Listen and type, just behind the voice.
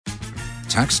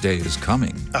Tax day is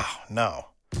coming. Oh, no.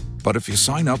 But if you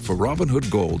sign up for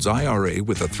Robinhood Gold's IRA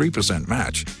with a 3%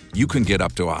 match, you can get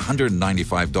up to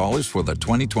 $195 for the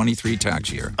 2023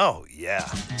 tax year. Oh, yeah.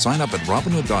 Sign up at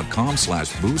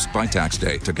Robinhood.com/boost by tax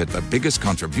day to get the biggest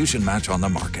contribution match on the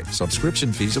market.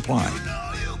 Subscription fees apply.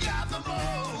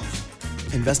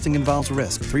 Investing involves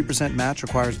risk. 3% match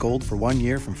requires gold for 1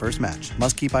 year from first match.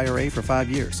 Must keep IRA for 5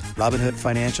 years. Robinhood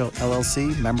Financial,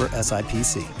 LLC, member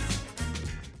SIPC.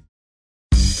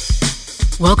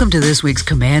 Welcome to this week's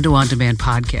Commando On Demand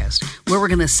podcast, where we're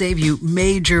going to save you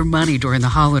major money during the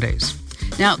holidays.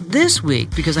 Now, this week,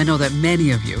 because I know that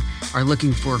many of you are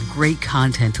looking for great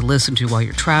content to listen to while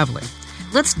you're traveling,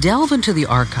 let's delve into the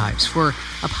archives for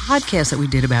a podcast that we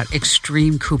did about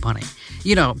extreme couponing.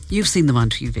 You know, you've seen them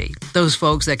on TV. Those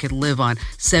folks that can live on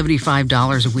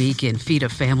 $75 a week and feed a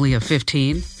family of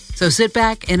 15. So sit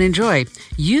back and enjoy.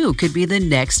 You could be the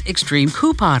next extreme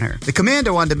couponer. The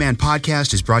Commando On Demand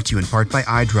podcast is brought to you in part by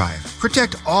iDrive.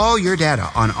 Protect all your data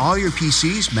on all your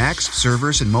PCs, Macs,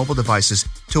 servers, and mobile devices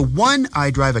to one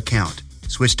iDrive account.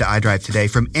 Switch to iDrive today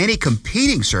from any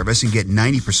competing service and get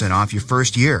 90% off your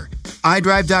first year.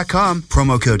 iDrive.com,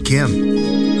 promo code Kim.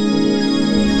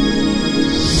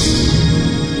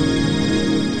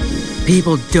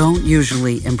 People don't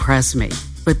usually impress me.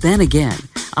 But then again,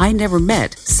 I never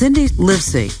met Cindy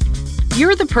Livesey.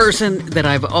 You're the person that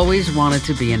I've always wanted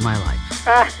to be in my life.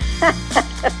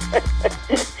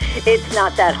 It's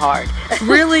not that hard.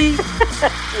 Really?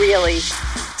 Really.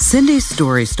 Cindy's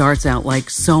story starts out like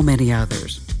so many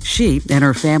others. She and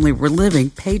her family were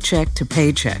living paycheck to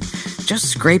paycheck, just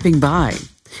scraping by.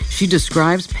 She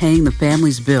describes paying the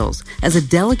family's bills as a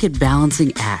delicate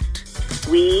balancing act.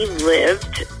 We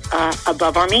lived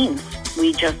above our means.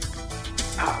 We just,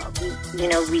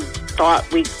 we thought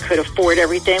we could afford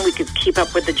everything. We could keep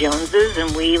up with the Joneses,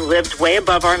 and we lived way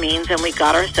above our means, and we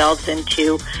got ourselves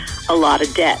into a lot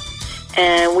of debt.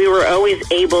 And we were always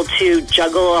able to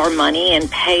juggle our money and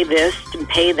pay this and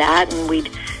pay that. And we'd,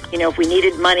 if we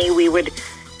needed money, we would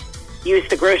use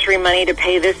the grocery money to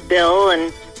pay this bill,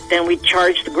 and then we'd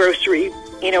charge the grocery.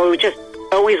 It just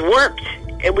always worked.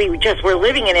 We just were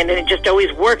living in it, and it just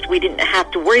always worked. We didn't have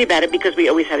to worry about it because we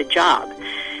always had a job.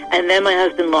 And then my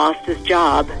husband lost his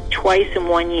job twice in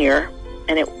 1 year,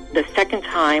 and the second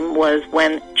time was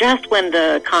when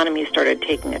the economy started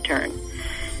taking a turn.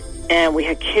 And we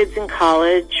had kids in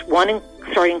college,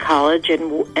 starting college,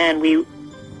 and we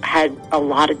had a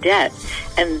lot of debt.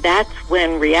 And that's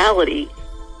when reality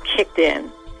kicked in.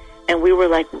 And we were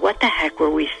like, what the heck were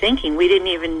we thinking? We didn't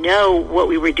even know what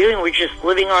we were doing. We were just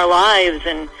living our lives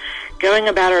and going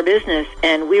about our business.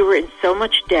 And we were in so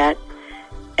much debt.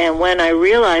 And when I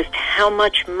realized how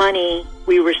much money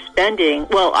we were spending,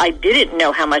 well, I didn't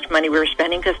know how much money we were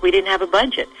spending because we didn't have a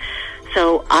budget.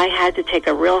 So I had to take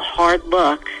a real hard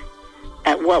look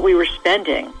at what we were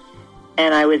spending.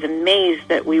 And I was amazed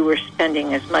that we were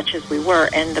spending as much as we were.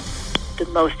 And the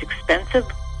most expensive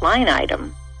line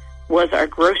item was our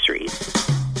groceries.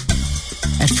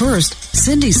 At first,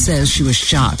 Cindy says she was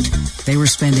shocked. They were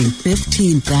spending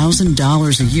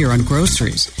 $15,000 a year on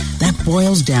groceries. That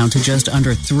boils down to just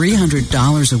under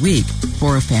 $300 a week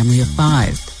for a family of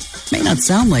 5. May not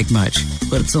sound like much,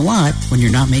 but it's a lot when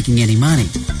you're not making any money.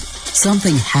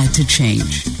 Something had to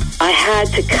change. I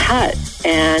had to cut,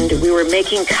 and we were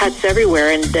making cuts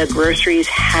everywhere, and the groceries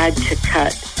had to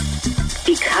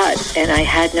be cut, and I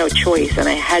had no choice, and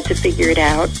I had to figure it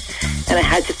out, and I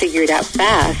had to figure it out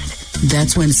fast.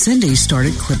 That's when Cindy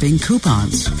started clipping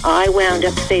coupons. I wound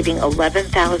up saving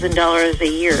 $11,000 a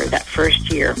year that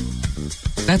first year.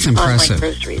 That's impressive. On my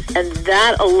groceries. And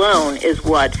that alone is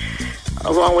what,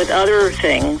 along with other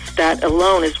things, that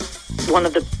alone is one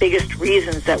of the biggest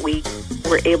reasons that we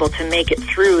were able to make it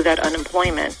through that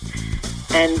unemployment.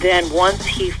 And then once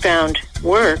he found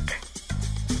work,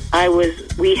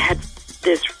 we had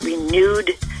this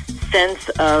renewed sense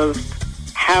of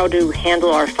how to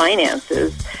handle our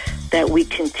finances, that we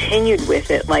continued with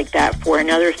it like that for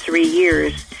another 3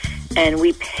 years, and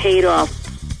we paid off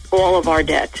all of our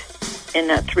debt in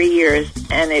that 3 years,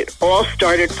 and it all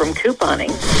started from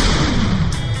couponing.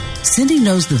 Cindy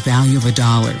knows the value of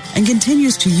 $1 and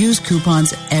continues to use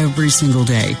coupons every single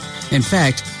day. In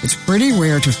fact, it's pretty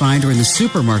rare to find her in the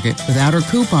supermarket without her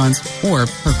coupons or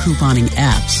her couponing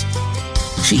apps.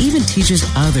 She even teaches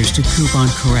others to coupon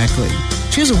correctly.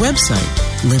 She has a website,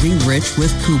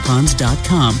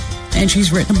 livingricwithcoupons.com, and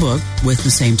she's written a book with the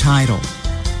same title.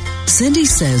 Cindy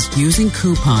says using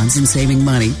coupons and saving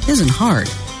money isn't hard.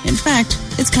 In fact,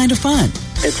 it's kind of fun.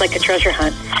 It's like a treasure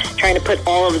hunt, trying to put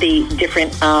all of the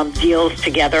different deals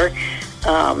together,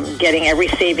 getting every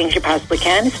savings you possibly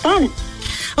can. It's fun.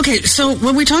 Okay, so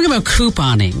when we talk about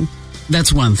couponing,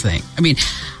 that's one thing. I mean,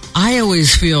 I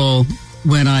always feel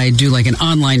when I do like an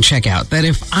online checkout that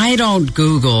if I don't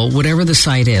Google whatever the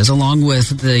site is along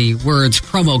with the words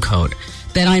promo code,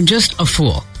 then I'm just a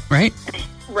fool, right?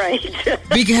 Right.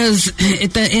 Because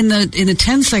in the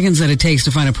 10 seconds that it takes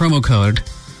to find a promo code,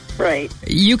 right,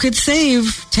 you could save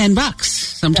 $10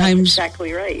 sometimes. That's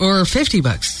exactly right. Or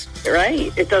 $50.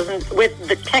 Right. It doesn't, with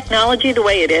the technology the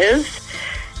way it is,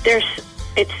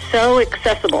 it's so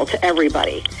accessible to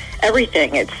everybody.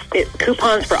 Everything. It's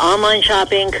coupons for online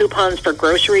shopping, coupons for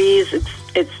groceries.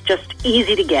 It's just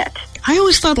easy to get. I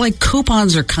always thought like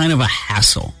coupons are kind of a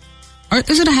hassle.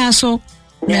 Is it a hassle?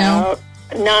 No,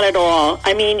 not at all.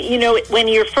 I mean, when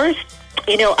you're first,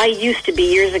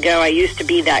 years ago, I used to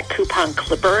be that coupon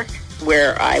clipper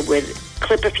where I would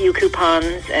clip a few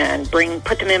coupons and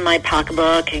put them in my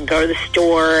pocketbook and go to the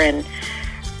store and,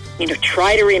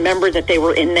 try to remember that they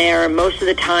were in there. Most of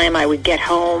the time I would get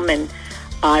home and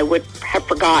I would have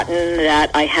forgotten that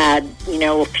I had,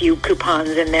 a few coupons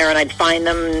in there, and I'd find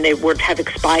them and they would have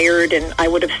expired and I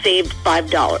would have saved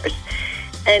 $5.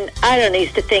 And I don't know, I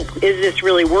used to think, is this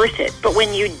really worth it? But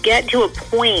when you get to a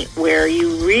point where you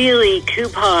really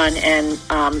coupon and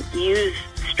use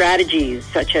strategies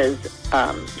such as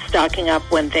stocking up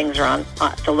when things are on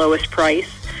the lowest price,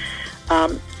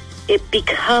 it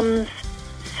becomes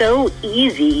so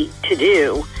easy to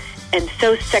do and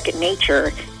so second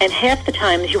nature. And half the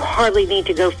times you hardly need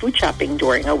to go food shopping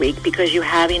during a week because you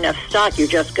have enough stock. You're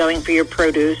just going for your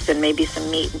produce and maybe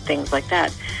some meat and things like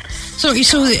that. So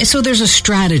there's a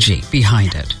strategy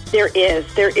behind it. There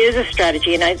is a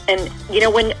strategy, and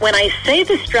when I say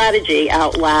the strategy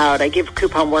out loud, I give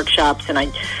coupon workshops, and I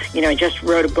just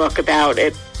wrote a book about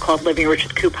it called Living Rich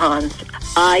with Coupons.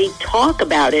 I talk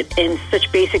about it in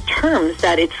such basic terms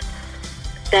that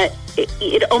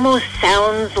it almost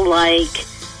sounds like,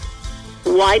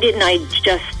 why didn't I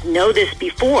just know this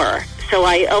before? So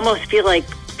I almost feel like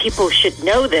people should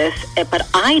know this, but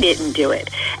I didn't do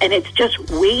it. And it's just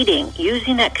waiting,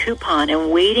 using that coupon and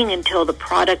waiting until the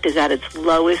product is at its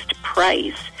lowest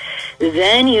price.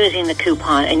 Then using the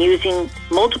coupon and using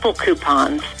multiple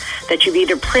coupons that you've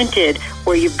either printed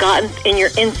or you've gotten in your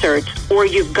inserts or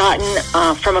you've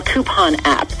gotten from a coupon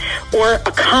app, or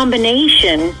a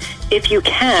combination if you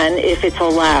can, if it's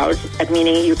allowed,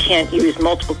 meaning you can't use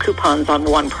multiple coupons on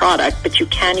one product, but you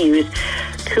can use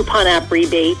coupon app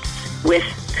rebates with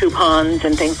coupons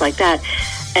and things like that,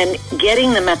 and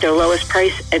getting them at their lowest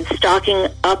price and stocking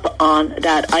up on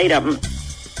that item.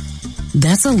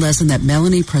 That's a lesson that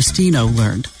Melanie Prestino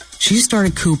learned. She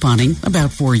started couponing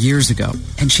about 4 years ago,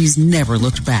 and she's never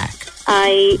looked back.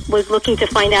 I was looking to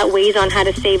find out ways on how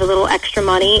to save a little extra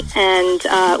money, and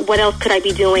what else could I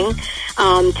be doing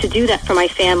to do that for my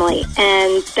family.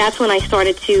 And that's when I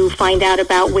started to find out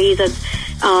about ways of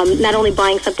not only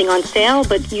buying something on sale,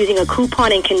 but using a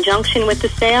coupon in conjunction with the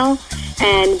sale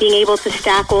and being able to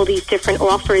stack all these different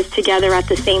offers together at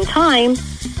the same time.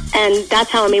 And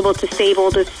that's how I'm able to save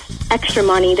all this extra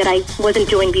money that I wasn't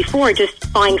doing before,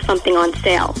 just buying something on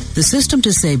sale. The system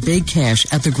to save big cash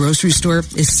at the grocery store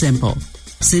is simple.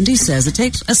 Cindy says it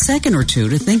takes a second or two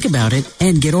to think about it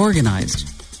and get organized.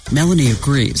 Melanie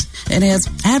agrees and adds,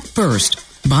 at first,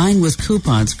 buying with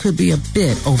coupons could be a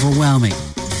bit overwhelming.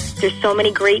 There's so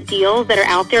many great deals that are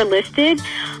out there listed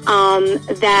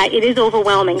that it is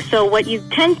overwhelming. So what you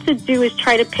tend to do is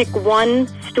try to pick one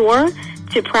store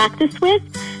to practice with.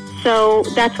 So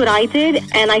that's what I did,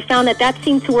 and I found that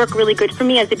seemed to work really good for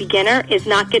me as a beginner, is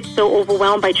not get so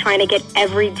overwhelmed by trying to get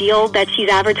every deal that she's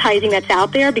advertising that's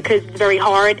out there, because it's very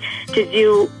hard to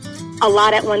do a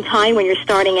lot at one time when you're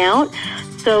starting out.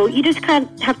 So you just kind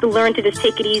of have to learn to just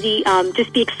take it easy,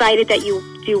 just be excited that you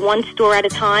do one store at a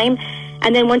time.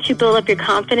 And then once you build up your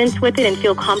confidence with it and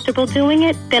feel comfortable doing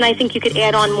it, then I think you could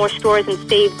add on more stores and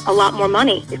save a lot more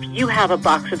money. If you have a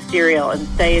box of cereal and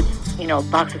say it's, a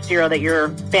box of cereal that your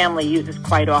family uses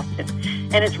quite often,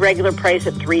 and it's regular price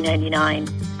at $3.99,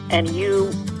 and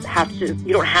you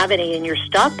don't have any in your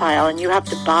stockpile and you have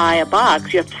to buy a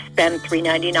box, you have to spend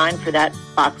 $3.99 for that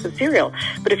box of cereal.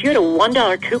 But if you had a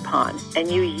 $1 coupon and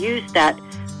you used that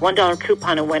 $1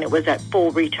 coupon, and when it was at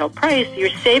full retail price, you're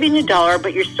saving $1,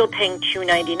 but you're still paying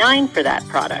 $2.99 for that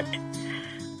product.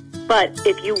 But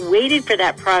if you waited for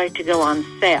that product to go on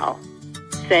sale,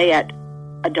 say at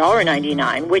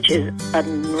 $1.99, which is a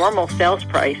normal sales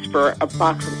price for a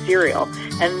box of cereal,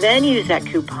 and then use that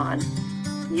coupon,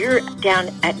 you're down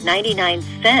at 99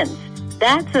 cents.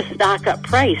 That's a stock-up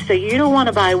price. So you don't want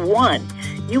to buy one.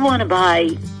 You want to buy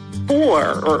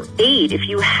 4 or 8 if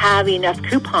you have enough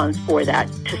coupons for that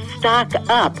to stock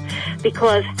up,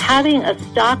 because having a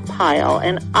stockpile,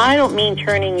 and I don't mean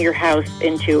turning your house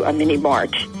into a mini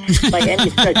mart by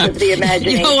any stretch of the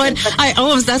imagination. You know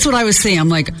what? That's what I was saying. I'm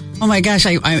like, oh my gosh,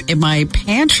 I in my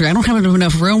pantry, I don't have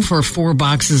enough room for 4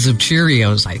 boxes of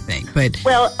Cheerios, I think. But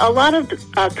well, a lot of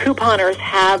couponers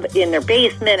have in their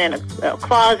basement and a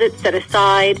closet set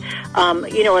aside,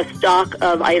 a stock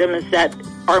of items that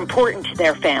are important to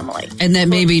their family. And that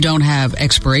maybe don't have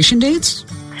expiration dates?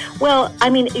 Well, I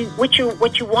mean, what you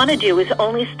want to do is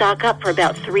only stock up for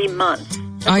about 3 months.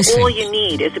 That's all you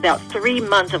need is about 3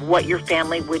 months of what your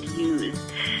family would use.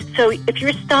 So if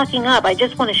you're stocking up, I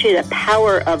just want to show you the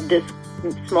power of this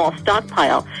small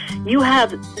stockpile. You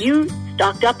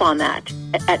stocked up on that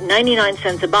at 99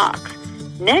 cents a box.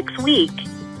 Next week,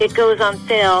 it goes on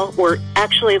sale, or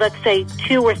actually, let's say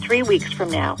 2 or 3 weeks from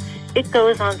now, it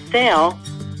goes on sale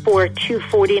for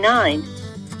 $2.49.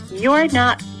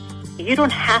 You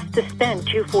don't have to spend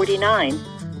 $2.49,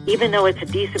 even though it's a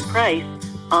decent price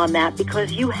on that,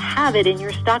 because you have it in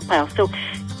your stockpile. So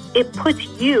it puts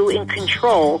you in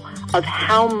control of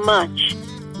how much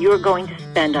you're going to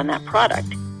spend on that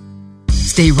product.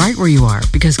 Stay right where you are,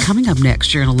 because coming up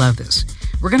next, you're going to love this.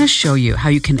 We're going to show you how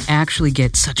you can actually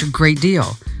get such a great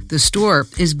deal. The store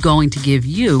is going to give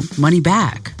you money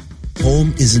back.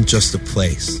 Home isn't just a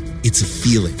place, it's a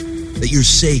feeling that you're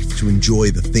safe to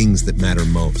enjoy the things that matter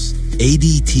most.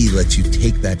 ADT lets you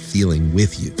take that feeling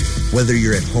with you. Whether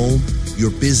you're at home,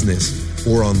 your business,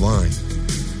 or online,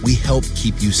 we help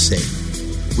keep you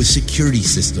safe. With security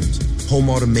systems, home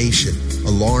automation,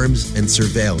 alarms, and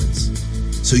surveillance,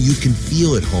 so you can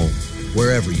feel at home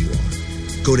wherever you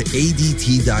are. Go to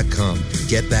ADT.com to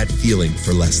get that feeling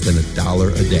for less than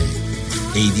 $1 a day.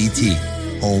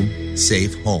 ADT. Home.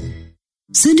 Safe home.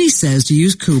 Cindy says to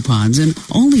use coupons and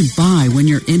only buy when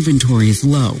your inventory is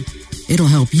low. It'll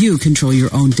help you control your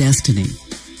own destiny.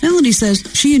 Melody says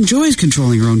she enjoys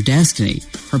controlling her own destiny.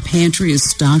 Her pantry is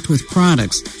stocked with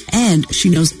products, and she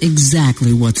knows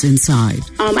exactly what's inside.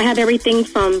 I have everything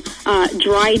from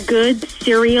dried goods,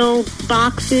 cereal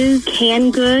boxes,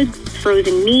 canned goods,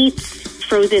 frozen meats,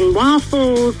 frozen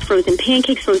waffles, frozen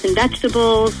pancakes, frozen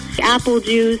vegetables, apple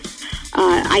juice,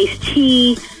 iced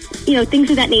tea, things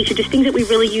of that nature, just things that we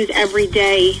really use every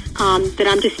day, that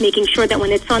I'm just making sure that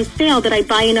when it's on sale that I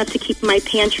buy enough to keep my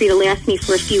pantry to last me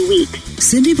for a few weeks.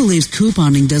 Cindy believes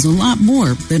couponing does a lot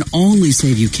more than only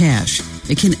save you cash.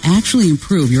 It can actually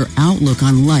improve your outlook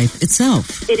on life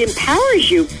itself. It empowers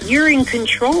you. You're in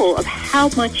control of how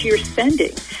much you're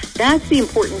spending. That's the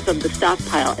importance of the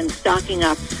stockpile and stocking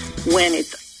up when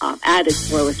it's at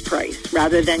its lowest price,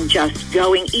 rather than just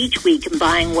going each week and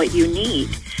buying what you need.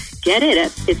 Get it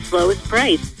at its lowest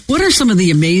price. What are some of the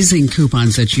amazing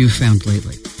coupons that you've found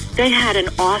lately? They had an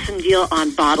awesome deal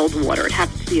on bottled water. It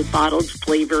happened to be a bottled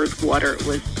flavored water. It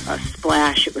was a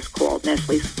Splash. It was called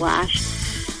Nestle Splash.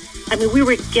 I mean, we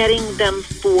were getting them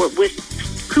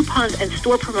with coupons and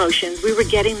store promotions. We were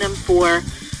getting them for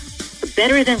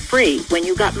better than free. When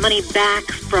you got money back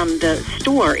from the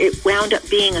store, it wound up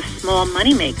being a small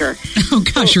moneymaker. Oh,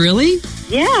 gosh, really?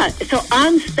 Yeah. So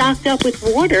I'm stocked up with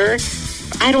water.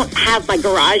 I don't have, my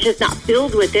garage is not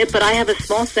filled with it, but I have a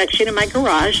small section in my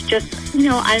garage. Just,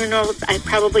 I don't know, I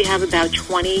probably have about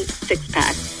 20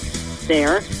 6-packs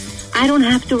there. I don't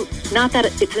have to, not that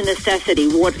it's a necessity.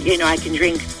 Water, I can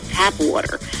drink tap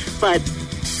water, but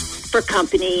for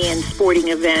company and sporting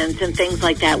events and things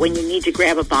like that, when you need to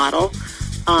grab a bottle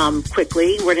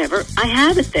quickly, whatever, I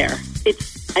have it there.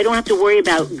 I don't have to worry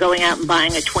about going out and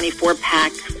buying a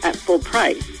 24-pack at full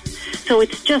price. So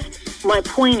it's just, my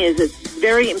point is, it's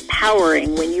very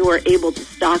empowering when you are able to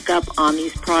stock up on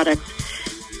these products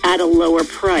at a lower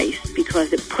price,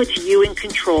 because it puts you in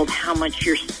control of how much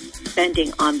you're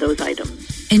spending on those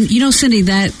items. And Cindy,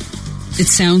 that it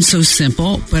sounds so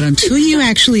simple, but until you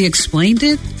actually explained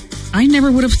it, I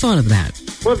never would have thought of that.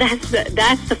 Well, that's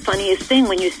the funniest thing.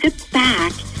 When you sit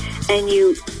back and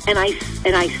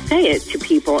I say it to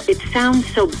people, it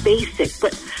sounds so basic,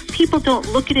 but people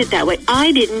don't look at it that way.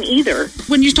 I didn't either.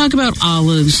 When you talk about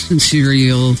olives and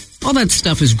cereal, all that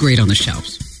stuff is great on the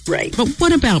shelves. Right. But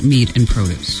what about meat and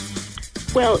produce?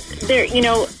 Well,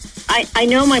 I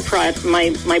know my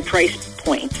price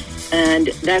point. And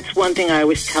that's one thing I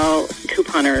always tell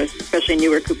couponers, especially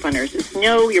newer couponers, is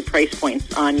know your price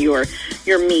points on your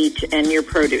meat and your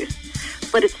produce.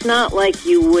 But it's not like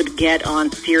you would get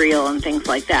on cereal and things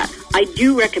like that. I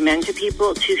do recommend to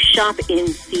people to shop in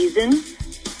season.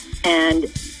 And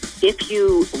if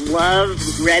you love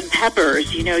red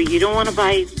peppers, you don't want to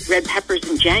buy red peppers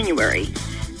in January.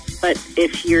 But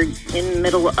if you're in the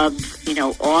middle of,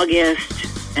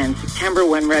 August and September,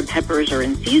 when red peppers are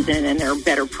in season and they're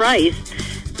better priced,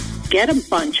 get a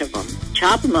bunch of them,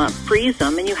 chop them up, freeze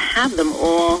them, and you have them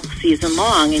all season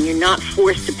long, and you're not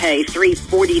forced to pay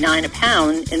 $3.49 a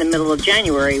pound in the middle of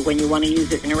January when you want to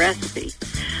use it in a recipe.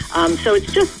 So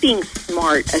it's just being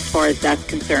smart as far as that's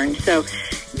concerned. So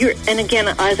and again,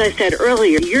 as I said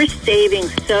earlier, you're saving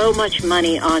so much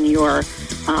money on your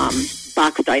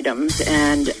boxed items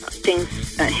and things,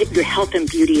 your health and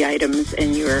beauty items,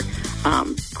 and your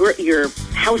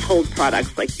household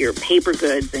products like your paper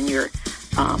goods and your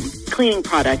cleaning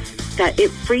products, that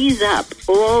it frees up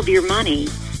all of your money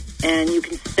and you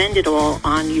can spend it all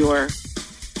on your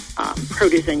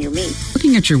produce and your meat.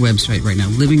 Looking at your website right now,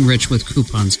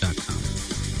 livingrich.coupons.com.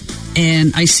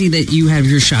 And I see that you have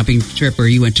your shopping trip where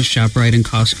you went to ShopRite and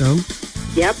Costco.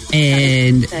 Yep.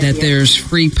 And that there's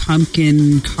free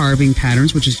pumpkin carving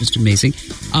patterns, which is just amazing.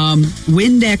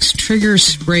 Windex trigger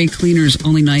spray cleaners,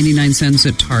 only 99 cents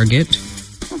at Target.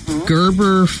 Mm-hmm.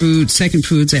 Gerber Second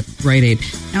Foods at Rite Aid.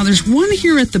 Now, there's one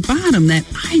here at the bottom that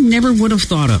I never would have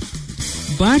thought of.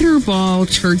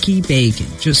 Butterball turkey bacon,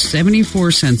 just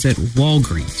 74 cents at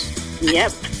Walgreens.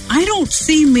 Yep. I don't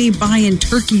see me buying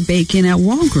turkey bacon at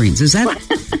Walgreens. Is that...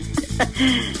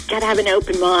 Gotta have an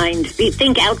open mind.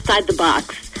 Think outside the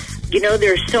box. You know,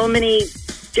 there's so many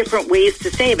different ways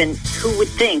to save, and who would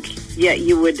think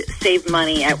you would save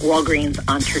money at Walgreens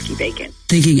on turkey bacon?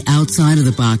 Thinking outside of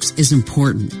the box is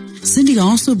important. Cindy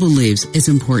also believes it's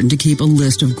important to keep a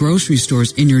list of grocery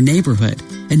stores in your neighborhood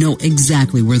and know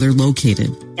exactly where they're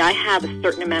located. I have a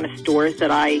certain amount of stores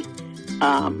that I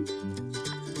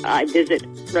visit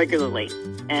regularly,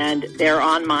 and they're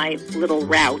on my little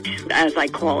route, as I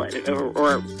call it,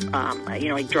 or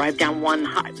I drive down one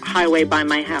highway by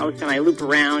my house and I loop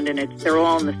around, and they're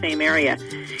all in the same area.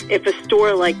 If a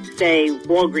store like, say,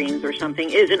 Walgreens or something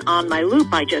isn't on my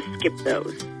loop, I just skip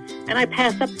those, and I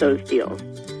pass up those deals.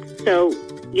 So,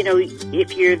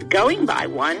 if you're going by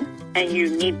one and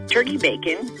you need turkey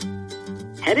bacon,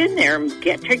 head in there and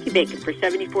get turkey bacon for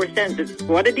 74 cents.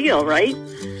 What a deal, right?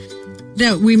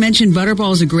 Now, we mentioned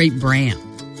Butterball is a great brand.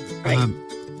 Right.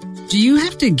 Do you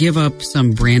have to give up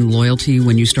some brand loyalty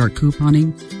when you start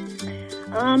couponing?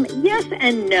 Yes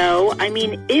and no. I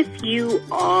mean, it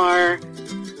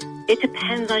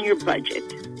depends on your budget.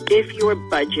 If your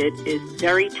budget is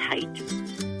very tight,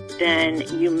 then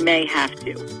you may have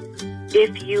to.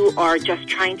 If you are just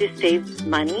trying to save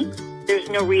money, there's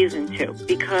no reason to,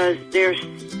 because there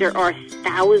are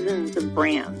thousands of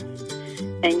brands,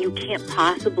 and you can't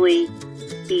possibly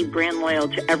be brand loyal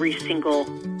to every single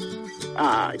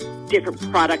different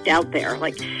product out there.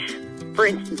 Like, for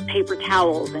instance, paper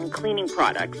towels and cleaning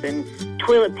products and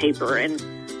toilet paper and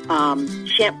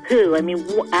shampoo. I mean,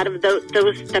 out of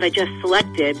those that I just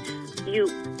selected,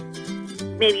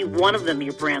 maybe one of them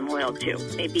you're brand loyal to.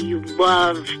 Maybe you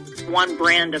love one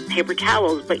brand of paper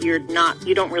towels, but you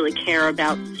don't really care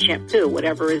about shampoo,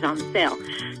 whatever is on sale.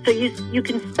 So you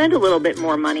can spend a little bit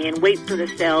more money and wait for the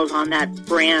sales on that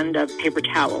brand of paper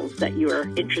towels that you are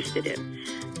interested in.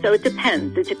 So it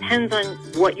depends. It depends on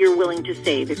what you're willing to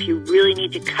save. If you really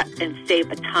need to cut and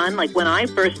save a ton, like when I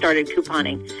first started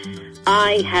couponing,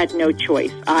 I had no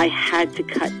choice. I had to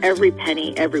cut every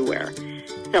penny everywhere.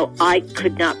 So I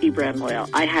could not be brand loyal.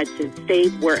 I had to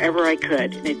save wherever I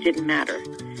could, and it didn't matter.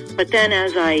 But then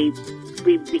as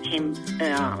we became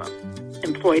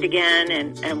employed again,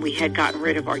 and we had gotten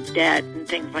rid of our debt and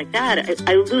things like that,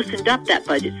 I loosened up that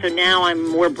budget. So now I'm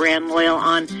more brand loyal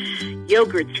on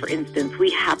yogurts, for instance.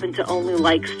 We happen to only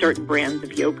like certain brands of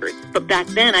yogurts. But back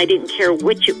then, I didn't care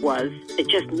which it was. It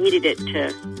just needed it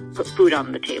to put food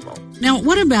on the table. Now,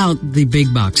 what about the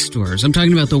big box stores? I'm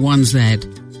talking about the ones that,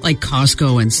 like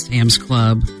Costco and Sam's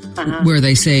Club, where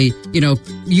they say,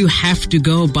 you have to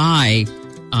go buy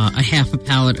a half a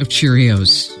pallet of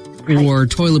Cheerios. Right. Or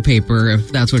toilet paper,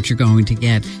 if that's what you're going to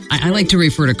get. I like to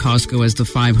refer to Costco as the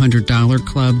 $500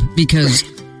 club, because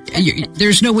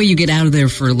there's no way you get out of there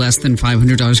for less than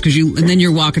 $500, and then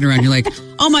you're walking around, you're like,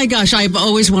 oh my gosh, I've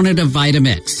always wanted a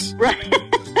Vitamix. Right.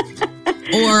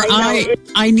 Or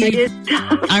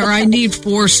I need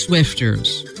 4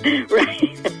 Swifters. Right.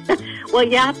 Well,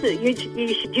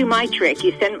 you should do my trick.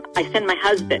 I send my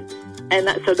husband, and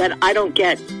so that I don't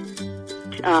get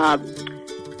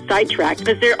sidetracked,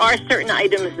 because there are certain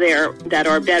items there that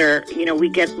are better. We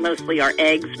get mostly our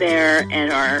eggs there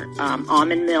and our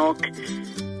almond milk.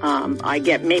 I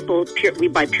get we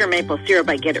buy pure maple syrup.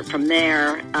 I get it from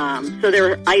there. So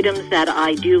there are items that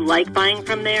I do like buying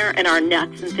from there, and our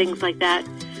nuts and things like that.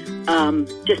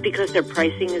 just because their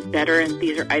pricing is better, and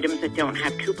these are items that don't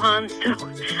have coupons. So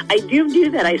I do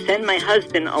that. I send my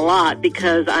husband a lot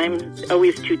because I'm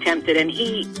always too tempted, and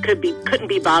he couldn't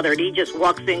be bothered. He just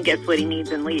walks in, gets what he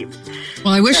needs, and leaves.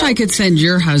 Well, I wish I could send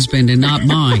your husband and not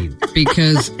mine,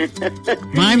 because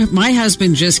my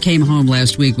husband just came home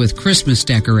last week with Christmas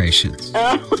decorations.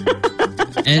 Oh.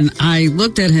 And I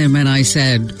looked at him and I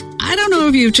said, I don't know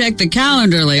if you've checked the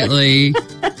calendar lately.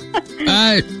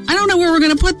 I don't know where we're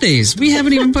going to put these. We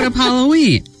haven't even put up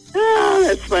Halloween. Oh,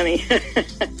 that's funny.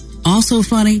 Also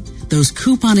funny, those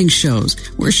couponing shows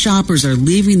where shoppers are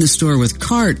leaving the store with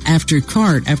cart after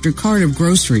cart after cart of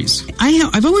groceries.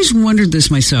 I've always wondered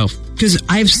this myself, because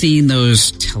I've seen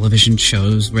those television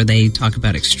shows where they talk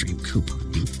about extreme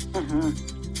couponing. Uh-huh.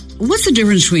 What's the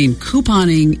difference between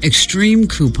couponing, extreme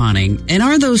couponing, and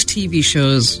are those TV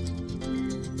shows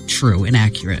true and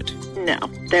accurate? No,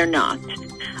 they're not.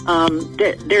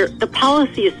 The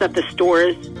policies that the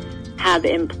stores have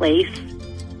in place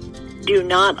do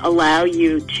not allow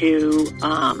you to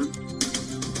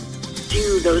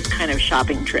do those kind of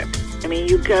shopping trips. I mean,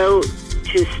 you go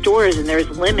to stores and there's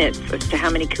limits as to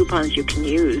how many coupons you can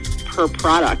use per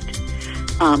product,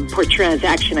 per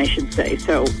transaction, I should say.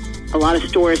 So a lot of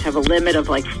stores have a limit of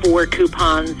like 4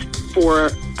 coupons for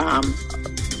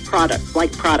products.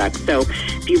 So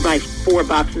if you buy 4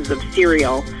 boxes of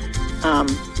cereal,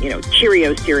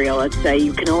 Cheerio cereal, let's say,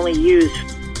 you can only use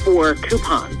 4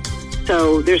 coupons.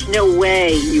 So there's no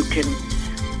way you can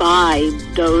buy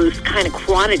those kind of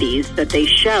quantities that they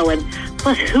show. And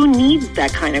plus, who needs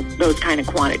those kind of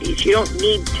quantities? You don't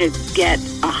need to get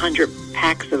 100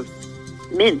 packs of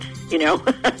mints,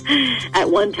 at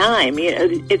one time.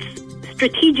 It's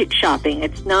strategic shopping.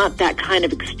 It's not that kind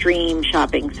of extreme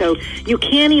shopping. So you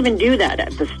can't even do that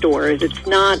at the stores. It's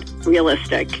not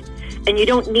realistic. And you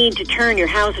don't need to turn your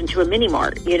house into a mini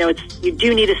mart. You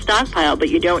do need a stockpile, but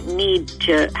you don't need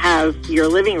to have your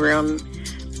living room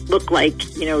look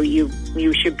like,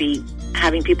 you should be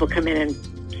having people come in and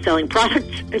selling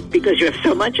products because you have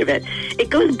so much of it.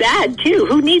 It goes bad too.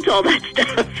 Who needs all that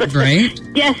stuff? Right.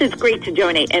 Yes, it's great to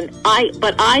donate.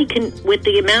 But I can, with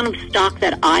the amount of stock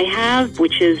that I have,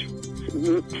 which is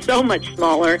so much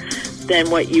smaller than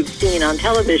what you've seen on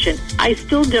television, I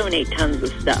still donate tons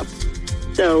of stuff.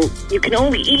 So you can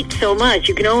only eat so much.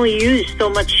 You can only use so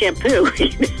much shampoo,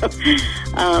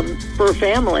 for a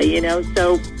family,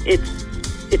 So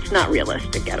it's not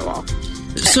realistic at all.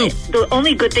 So the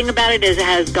only good thing about it is it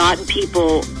has gotten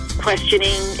people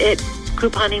questioning it,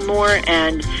 couponing more,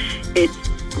 and it's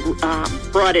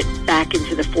brought it back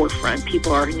into the forefront.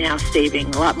 People are now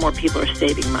saving. A lot more people are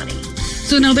saving money.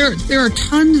 So now there are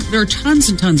tons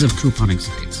and tons of couponing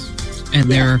sites, and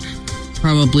there are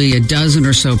probably a dozen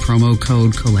or so promo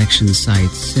code collection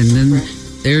sites. And then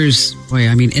there's,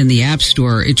 in the App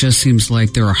Store, it just seems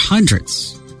like there are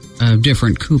hundreds of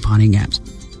different couponing apps.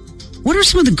 What are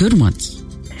some of the good ones?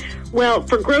 Well,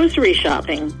 for grocery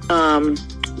shopping,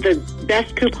 the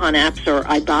best coupon apps are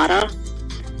Ibotta.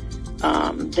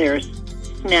 There's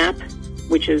Snap,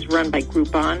 which is run by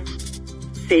Groupon,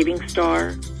 Saving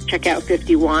Star, Checkout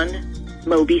 51,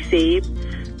 MobiSave.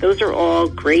 Those are all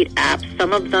great apps.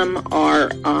 Some of them are,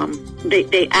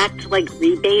 they act like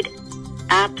rebate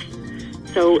apps.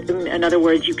 So in other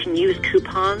words, you can use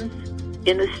coupons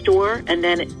in the store, and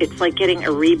then it's like getting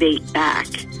a rebate back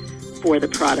for the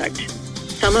product.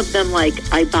 Some of them, like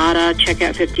Ibotta,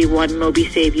 Checkout 51,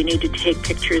 MobiSave, you need to take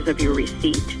pictures of your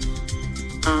receipt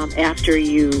after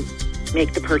you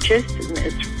make the purchase. And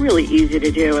it's really easy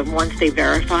to do. And once they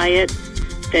verify it,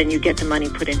 then you get the money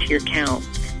put into your account.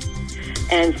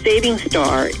 And Saving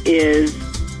Star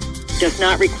does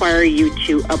not require you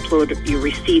to upload your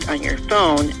receipt on your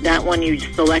phone. That one, you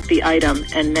select the item,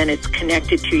 and then it's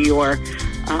connected to your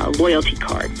loyalty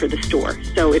card for the store.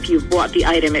 So if you've bought the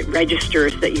item, it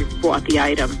registers that you've bought the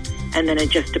item, and then it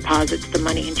just deposits the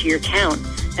money into your account.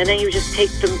 And then you just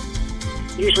take them,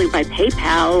 usually by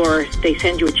PayPal, or they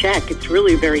send you a check. It's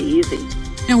really very easy.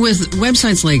 And with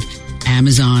websites like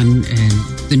Amazon and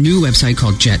the new website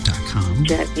called Jet.com.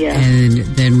 Jet, yeah. And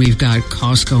then we've got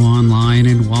Costco online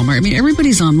and Walmart. I mean,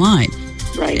 everybody's online.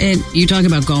 Right. And you talk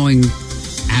about going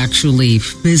actually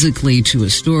physically to a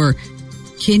store.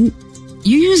 Can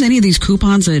you use any of these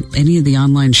coupons at any of the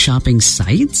online shopping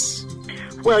sites?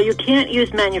 Well, you can't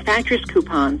use manufacturer's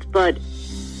coupons, but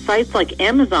sites like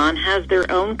Amazon have their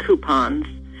own coupons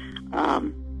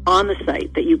on the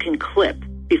site that you can clip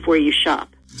before you shop.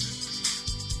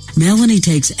 Melanie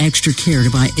takes extra care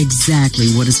to buy exactly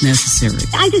what is necessary.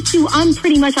 I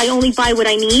only buy what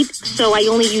I need, so I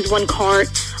only use one cart.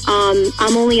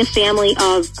 I'm only a family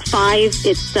of 5.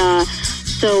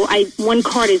 One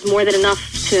cart is more than enough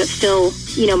to fill,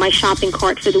 my shopping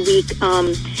cart for the week.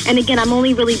 And again, I'm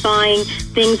only really buying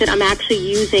things that I'm actually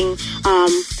using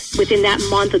within that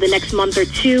month or the next month or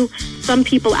two. Some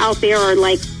people out there are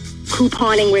like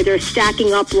couponing where they're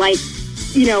stacking up like,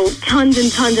 tons and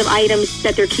tons of items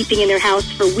that they're keeping in their house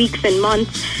for weeks and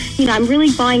months. I'm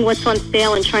really buying what's on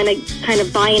sale and trying to kind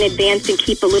of buy in advance and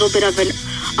keep a little bit of an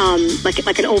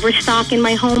like an overstock in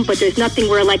my home, but there's nothing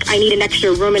where like I need an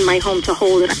extra room in my home to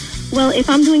hold it. Well, if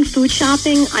I'm doing food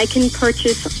shopping, I can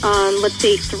purchase, let's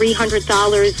say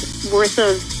 $300 worth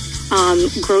of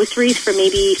groceries for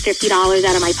maybe $50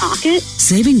 out of my pocket.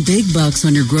 Saving big bucks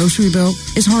on your grocery bill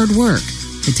is hard work.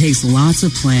 It takes lots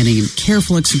of planning and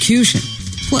careful execution.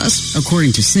 Plus,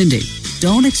 according to Cindy,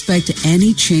 don't expect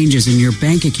any changes in your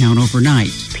bank account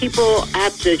overnight. People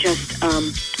have to just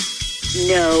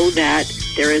know that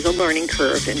there is a learning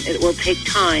curve, and it will take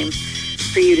time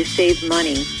for you to save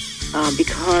money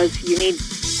because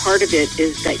part of it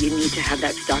is that you need to have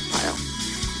that stockpile.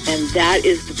 And that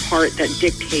is the part that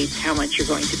dictates how much you're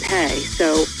going to pay.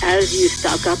 So as you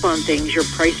stock up on things, your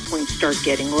price points start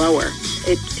getting lower.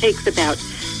 It takes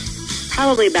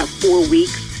probably about 4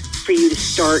 weeks for you to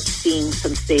start seeing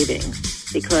some savings,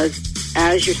 because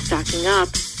as you're stocking up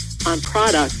on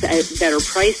products at better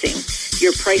pricing,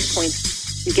 your price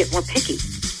points, you get more picky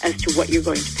as to what you're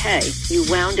going to pay. You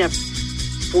wound up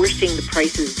forcing the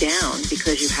prices down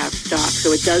because you have stock.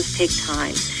 So it does take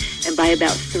time. And by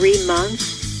about 3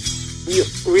 months,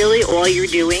 all you're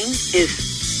doing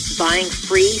is buying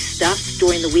free stuff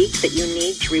during the week that you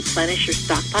need to replenish your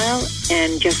stockpile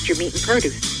and just your meat and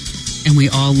produce. And we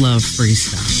all love free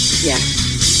stuff. Yes.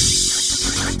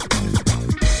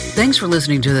 Thanks for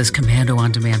listening to this Commando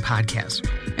On Demand podcast.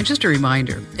 And just a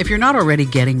reminder, if you're not already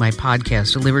getting my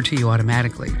podcast delivered to you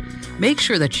automatically, make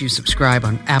sure that you subscribe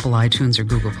on Apple iTunes or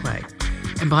Google Play.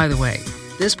 And by the way,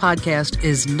 this podcast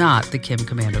is not The Kim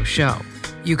Komando Show.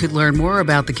 You could learn more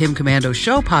about The Kim Komando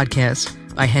Show podcast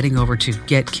by heading over to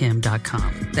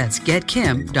getkim.com. That's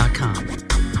getkim.com.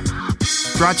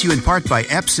 Brought to you in part by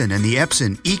Epson and the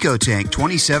Epson EcoTank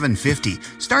 2750.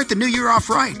 Start the new year off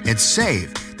right and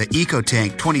save. The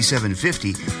EcoTank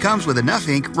 2750 comes with enough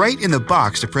ink right in the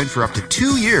box to print for up to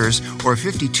 2 years or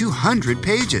 5,200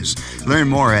 pages. Learn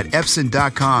more at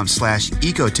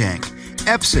epson.com/EcoTank.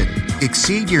 Epson,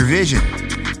 exceed your vision.